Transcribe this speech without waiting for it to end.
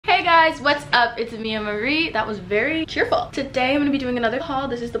guys, what's up? It's Mia Marie. That was very cheerful. Today I'm going to be doing another haul.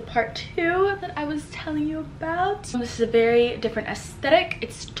 This is the part 2 that I was telling you about. This is a very different aesthetic.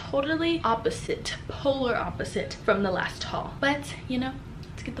 It's totally opposite, polar opposite from the last haul. But you know,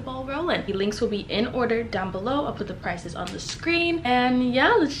 let's get the ball rolling. The links will be in order down below. I'll put the prices on the screen. And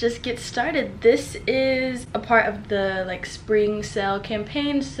yeah, let's just get started. This is a part of the like spring sale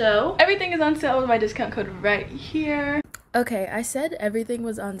campaign. So everything is on sale with my discount code right here. Okay, I said everything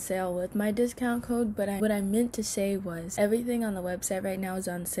was on sale with my discount code, but what I meant to say was everything on the website right now is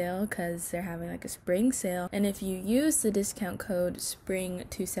on sale because they're having like a spring sale. And if you use the discount code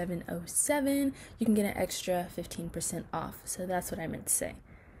SPRING2707, you can get an extra 15% off. So that's what I meant to say.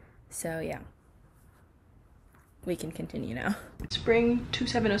 So yeah, we can continue now. Spring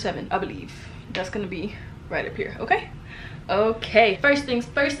 2707, I believe. That's gonna be right up here, okay? Okay, first things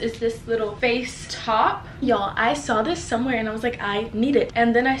first is this little face top. Y'all, I saw this somewhere and I was like, I need it.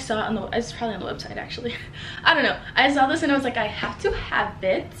 And then I saw it on the, it's probably on the website actually. I don't know. I saw this and I was like, I have to have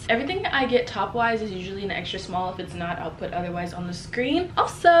it. Everything I get top wise is usually an extra small. If it's not, I'll put otherwise on the screen.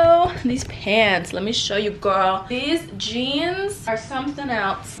 Also, these pants, let me show you, girl. These jeans are something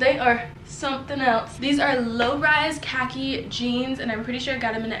else. They are something else. These are low-rise khaki jeans and I'm pretty sure I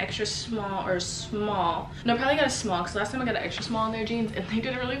got them in an extra small or small. No, I probably got a small because last time I got an extra small in their jeans and they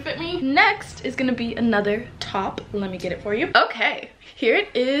didn't really fit me. Next is gonna be another top. Let me get it for you. Okay, here it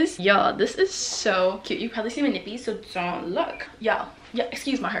is. Y'all, this is so cute. You probably see my nippies, so don't look. Y'all, yeah,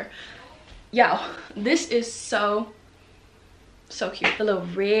 excuse my hair. Y'all, this is so cute. The little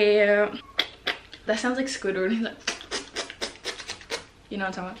red. That sounds like Squidward. He's like, you know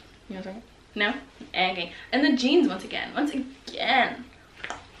what I'm talking about? You know what I'm talking about? No? Okay. And the jeans once again.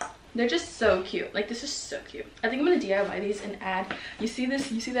 They're just so cute. Like, this is so cute. I think I'm gonna DIY these and add, you see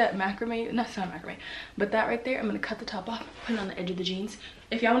this, you see that macrame, no, it's not macrame, but that right there, I'm gonna cut the top off, put it on the edge of the jeans.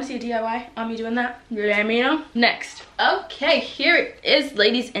 If y'all wanna see a DIY on me doing that, let me know. Next, okay, here it is,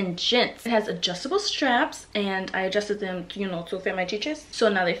 ladies and gents. It has adjustable straps and I adjusted them, you know, to fit my chiches, so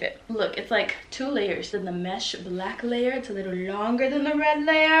now they fit. Look, it's like 2 layers. Then the mesh black layer, it's a little longer than the red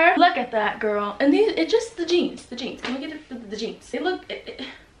layer. Look at that, girl. And these, it's just the jeans. Can we get the jeans? They look,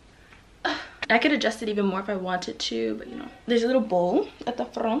 I could adjust it even more if I wanted to, but you know. There's a little bowl at the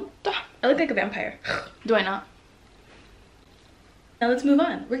front. I look like a vampire. Do I not? Now let's move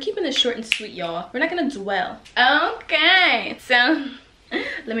on. We're keeping this short and sweet, y'all. We're not gonna dwell. Okay, so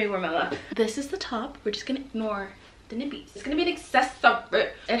let me warm up. This is the top. We're just gonna ignore the nippies. It's gonna be an accessory.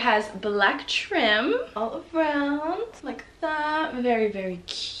 It has black trim all around like that. Very, very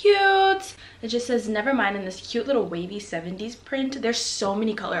cute. It just says never mind in this cute little wavy 70s print. There's so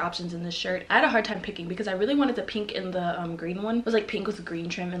many color options in this shirt. I had a hard time picking because I really wanted the pink and the green one. It was like pink with green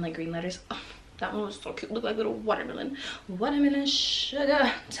trim and like green letters. Oh, that one was so cute. Looked like little watermelon sugar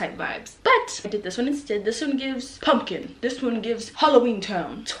type vibes. But I did this one instead. This one gives pumpkin. This one gives Halloween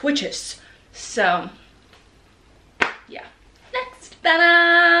town, twitches. So yeah. Next,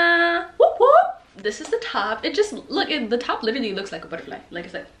 ta-da! Whoop whoop! This is the top. It just the top literally looks like a butterfly. Like I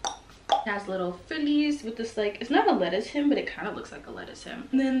said, it has little frillies with this, like, it's not a lettuce hem, but it kind of looks like a lettuce hem.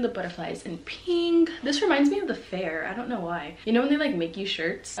 And then the butterflies in pink. This reminds me of the fair. I don't know why. You know when they like make you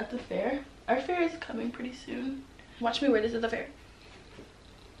shirts at the fair? Our fair is coming pretty soon. Watch me wear this at the fair.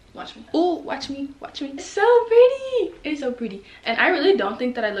 Watch me. Oh, watch me, watch me. It's so pretty. It's so pretty. And I really don't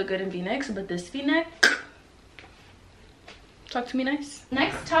think that I look good in v-necks, but this v-neck, talk to me nice.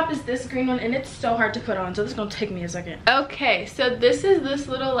 Next top is this green one and it's so hard to put on, so this is gonna take me a second. Okay, so this is this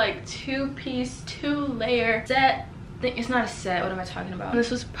little like 2-piece 2-layer set thing. It's not a set, what am I talking about? And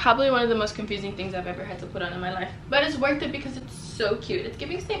this was probably one of the most confusing things I've ever had to put on in my life, but it's worth it because it's so cute. It's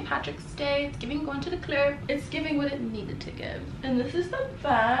giving St. Patrick's Day, it's giving going to the club, it's giving what it needed to give. And this is the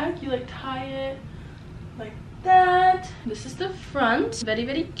back. You like tie it like that. This is the front. Very,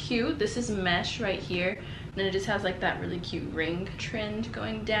 very cute. This is mesh right here. And then it just has like that really cute ring trend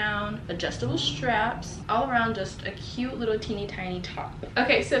going down, adjustable straps, all around just a cute little teeny tiny top.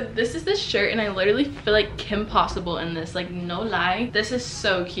 Okay, so this is the shirt and I literally feel like Kim Possible in this, like no lie. This is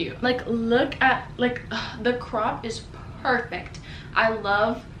so cute. Like look at, like the crop is perfect. I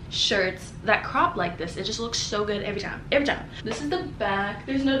love shirts that crop like this. It just looks so good every time. This is the back.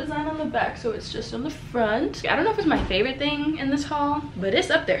 There's no design on the back, so it's just on the front. I don't know if it's my favorite thing in this haul, but it's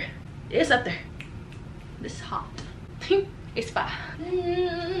up there. It's up there. This is hot. It's fine.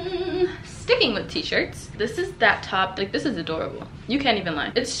 Sticking with t-shirts, this is that top. Like, this is adorable. You can't even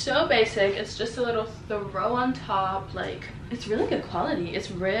lie. It's so basic. It's just a little throw on top. Like, it's really good quality.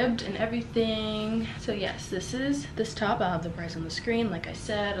 It's ribbed and everything. So yes, this top. I'll have the price on the screen, like I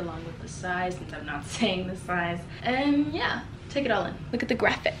said, along with the size, since I'm not saying the size. And yeah, take it all in. Look at the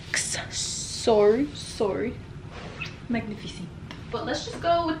graphics. yes. Sorry. Magnificent. But let's just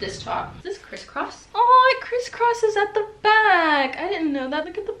go with this top. Is this crisscross? Oh, it crisscrosses at the back. I didn't know that.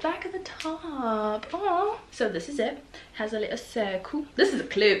 Look at the back of the top. Oh. So this is it. Has a little circle. This is a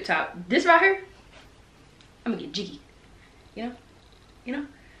club top. This right here, I'm gonna get jiggy. You know?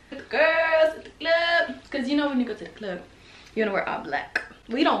 With the girls at the club. Because you know when you go to the club, you wanna wear all black.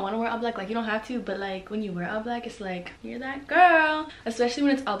 Well, you don't want to wear all black, like you don't have to, but like when you wear all black, it's like you're that girl. Especially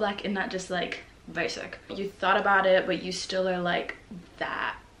when it's all black and not just like basic. You thought about it, but you still are like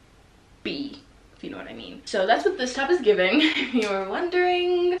that B, if you know what I mean. So that's what this top is giving, if you were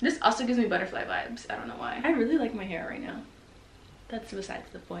wondering. This also gives me butterfly vibes. I don't know why. I really like my hair right now. That's besides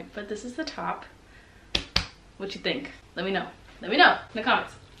the point. But this is the top. What you think? Let me know. Let me know in the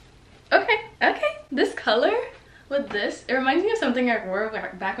comments. Okay. This color with this, it reminds me of something I wore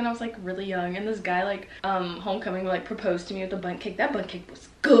back when I was like really young, and this guy like homecoming like proposed to me with a bundt cake. That bundt cake was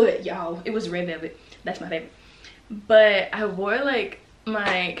good, y'all. It was red velvet. That's my favorite. But I wore like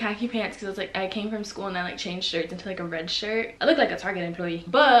my khaki pants because it's like I came from school and I like changed shirts into like a red shirt. I look like a Target employee,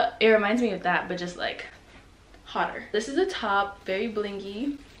 but it reminds me of that, but just like hotter. This is a top, very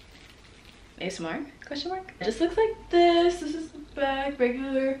blingy. ASMR? Question mark? It just looks like this. This is the back,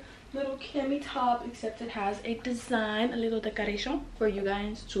 regular little cami top, except it has a design, a little decoration for you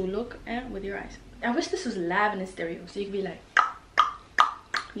guys to look at with your eyes. I wish this was live and in stereo so you could be like,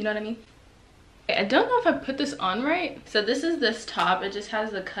 you know what I mean? I don't know if I put this on right. So this is this top. It just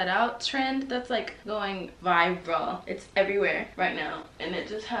has the cutout trend that's like going viral. It's everywhere right now, and it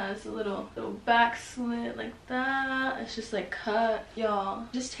just has a little back slit like that. It's just like cut, y'all.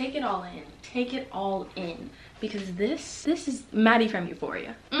 Just take it all in. Take it all in, because this is Maddie from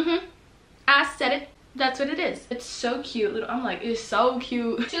Euphoria. I said it. That's what it is. It's so cute. Little, I'm like, it's so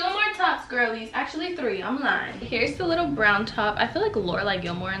cute. 2 more tops, girlies. Actually 3. I'm lying. Here's the little brown top. I feel like Lorelai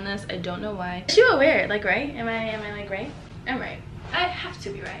Gilmore in this. I don't know why. She will wear it, like, right? Am I like right? I'm right. I have to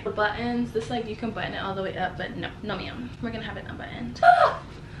be right. The buttons, this like you can button it all the way up, but no ma'am. We're gonna have it unbuttoned.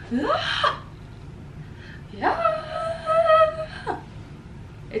 Yeah.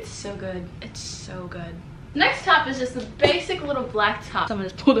 It's so good. It's so good. Next top is just a basic little black top. Someone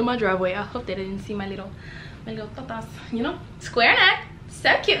just pulled in my driveway. I hope they didn't see my little tatas, you know? Square neck.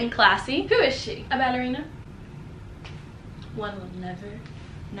 So cute and classy. Who is she? A ballerina? One will never.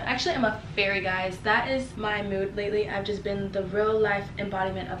 No, actually I'm a fairy, guys. That is my mood lately. I've just been the real life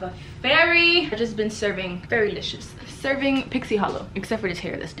embodiment of a fairy. I've just been serving fairy-licious. Serving Pixie Hollow. Except for this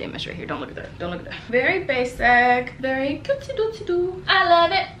hair that's damaged right here. Don't look at that. Don't look at that. Very basic. Very cutesy-dootsy-doo. I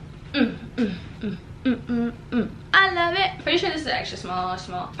love it. I love it. Pretty sure this is extra small.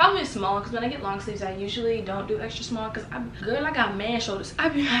 Probably small, because when I get long sleeves I usually don't do extra small because I'm good. I got man shoulders. I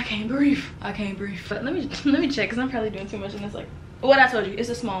can't breathe. But let me check, because I'm probably doing too much in this. Like what I told you, it's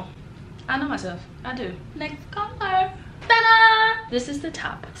a small. I know myself. I do. Next color. Ta-da! This is the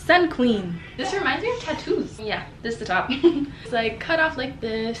top. Sun Queen. This reminds me of tattoos. Yeah, this is the top. It's like cut off like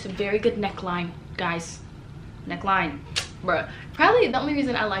this. Very good neckline, guys. Neckline. Bruh. Probably the only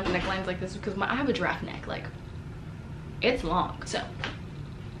reason I like necklines like this is because I have a giraffe neck. Like, it's long. So,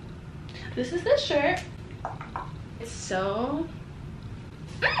 this is the shirt. It's so...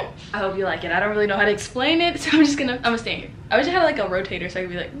 I hope you like it. I don't really know how to explain it, so I'm gonna stand here. I wish I had like a rotator so I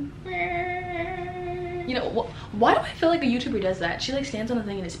could be like... You know, why do I feel like a YouTuber does that? She like stands on the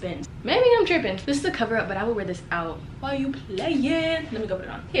thing and it spins. Maybe I'm tripping. This is a cover up, but I would wear this out while you playing. Let me go put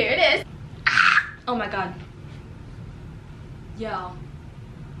it on. Here it is. Oh my god. Y'all,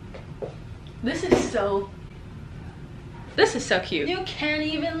 this is so cute. You can't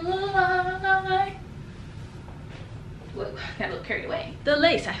even lie. Whoa, got a little carried away. The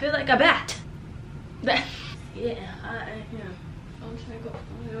lace, I feel like a bat. Yeah, I am. I'm trying to go.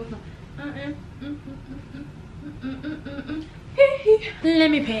 Let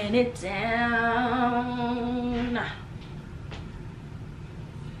me pin it down.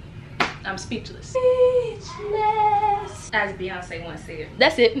 I'm speechless. Speechless. As Beyonce once said.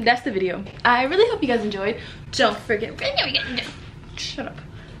 That's it. That's the video. I really hope you guys enjoyed. Don't forget. Shut up.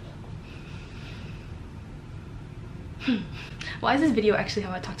 Why is this video actually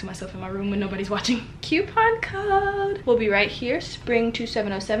how I talk to myself in my room when nobody's watching? Coupon code will be right here. Spring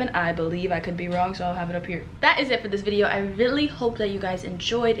 2707. I believe. I could be wrong, so I'll have it up here. That is it for this video. I really hope that you guys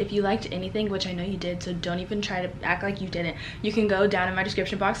enjoyed. If you liked anything, which I know you did, so don't even try to act like you didn't. You can go down in my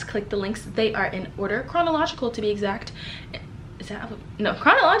description box, click the links. They are in order, chronological to be exact. Is that no,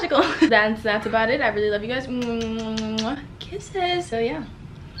 chronological? That's about it. I really love you guys. Kisses. So yeah,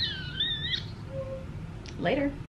 later.